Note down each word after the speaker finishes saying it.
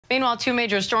Meanwhile, two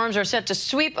major storms are set to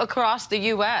sweep across the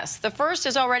U.S. The first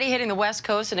is already hitting the West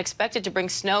Coast and expected to bring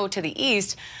snow to the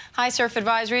east. High surf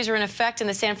advisories are in effect in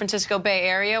the San Francisco Bay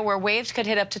Area, where waves could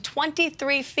hit up to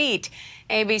 23 feet.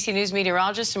 ABC News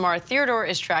meteorologist Samara Theodore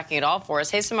is tracking it all for us.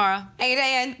 Hey, Samara. Hey,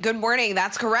 Diane. Good morning.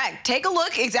 That's correct. Take a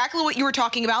look. Exactly what you were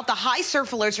talking about. The high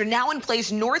surf alerts are now in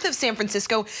place north of San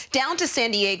Francisco down to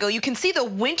San Diego. You can see the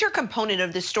winter component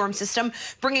of this storm system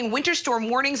bringing winter storm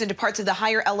warnings into parts of the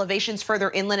higher elevations further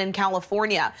inland in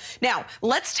California. Now,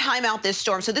 let's time out this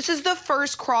storm. So this is the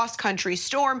first cross-country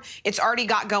storm. It's already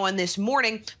got going this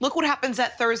morning. Look what happens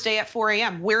at Thursday at 4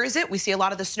 a.m. Where is it? We see a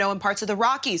lot of the snow in parts of the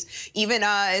Rockies, even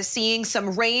seeing some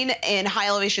rain and high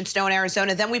elevation snow in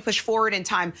Arizona. Then we push forward in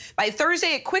time. By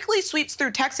Thursday, it quickly sweeps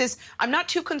through Texas. I'm not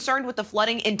too concerned with the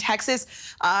flooding in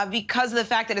Texas because of the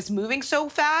fact that it's moving so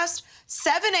fast.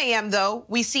 7 a.m. though,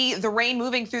 we see the rain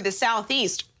moving through the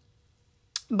southeast.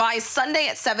 By Sunday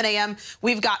at 7 a.m.,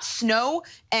 we've got snow,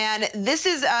 and this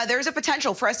is there's a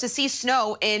potential for us to see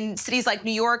snow in cities like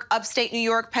New York, upstate New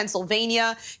York,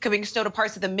 Pennsylvania, coming snow to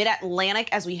parts of the mid-Atlantic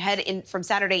as we head in from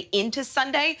Saturday into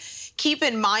Sunday. Keep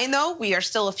in mind, though, we are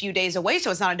still a few days away, so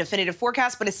it's not a definitive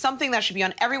forecast, but it's something that should be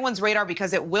on everyone's radar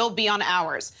because it will be on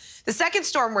ours. The second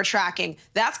storm we're tracking,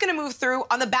 that's going to move through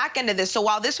on the back end of this. So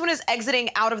while this one is exiting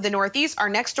out of the northeast, our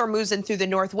next storm moves in through the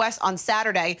northwest on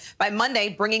Saturday. By Monday,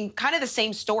 bringing kind of the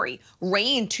same story.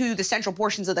 Rain to the central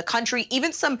portions of the country,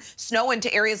 even some snow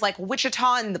into areas like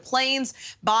Wichita and the Plains.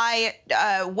 By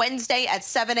Wednesday at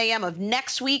 7 a.m. of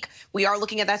next week, we are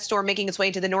looking at that storm making its way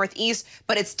into the northeast,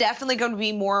 but it's definitely going to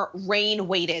be more rain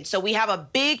weighted. So we have a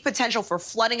big potential for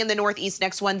flooding in the northeast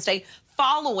next Wednesday,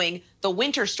 following the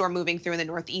winter storm moving through in the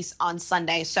northeast on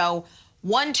Sunday. So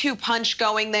 1-2 punch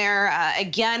going there.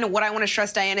 Again, what I want to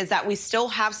stress, Diane, is that we still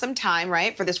have some time,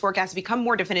 right, for this forecast to become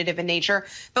more definitive in nature.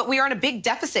 But we are in a big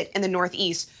deficit in the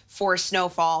northeast for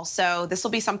snowfall. So this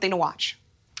will be something to watch.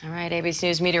 All right, ABC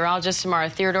News meteorologist Samara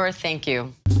Theodore, thank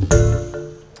you.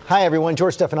 Hi, everyone.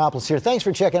 George Stephanopoulos here. Thanks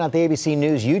for checking out the ABC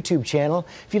News YouTube channel.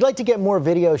 If you'd like to get more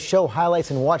videos, show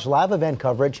highlights, and watch live event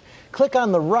coverage, click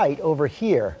on the right over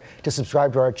here to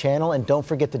subscribe to our channel. And don't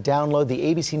forget to download the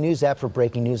ABC News app for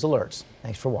breaking news alerts.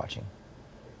 Thanks for watching.